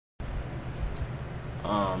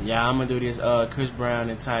Yeah, I'm gonna do this Chris Brown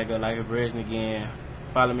and Tyga like a virgin again.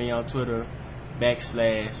 Follow me on Twitter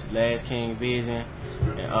 /Last King Vision.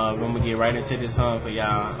 And I'm gonna get right into this song for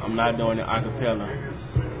y'all. I'm not doing it acapella.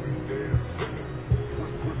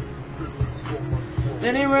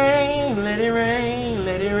 Let it rain, let it rain,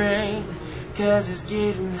 let it rain. 'Cause it's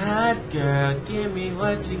getting hot, girl. Give me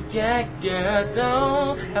what you got, girl.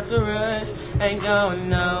 Don't have to rush, ain't going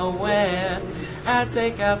nowhere. I'll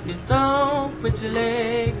take off your thong, put your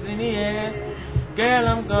legs in the air. Girl,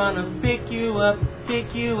 I'm gonna pick you up,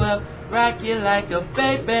 rock you like a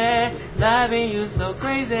baby. Loving you so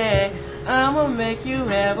crazy, I'ma make you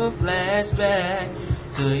have a flashback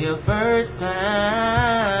to your first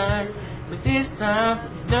time. But this time,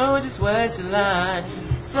 know just what you like.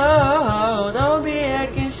 So, don't be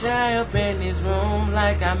acting shy up in this room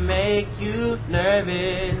like I make you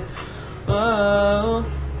nervous. Oh,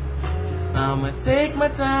 I'ma take my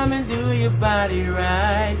time and do your body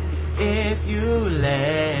right if you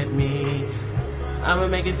let me. I'ma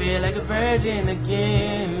make it feel like a virgin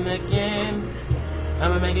again, again.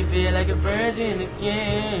 I'ma make it feel like a virgin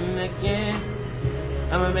again, again.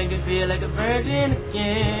 I'ma make it feel like a virgin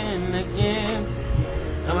again, again.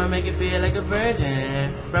 I'ma make it feel like a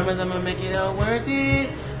virgin. Promise I'ma make it all worth it.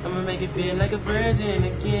 I'ma make it feel like a virgin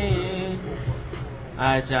again.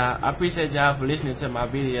 Alright, y'all. I appreciate y'all for listening to my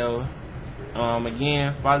video.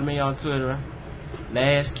 Again, follow me on Twitter,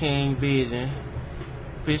 Last King Vision.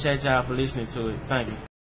 Appreciate y'all for listening to it. Thank you.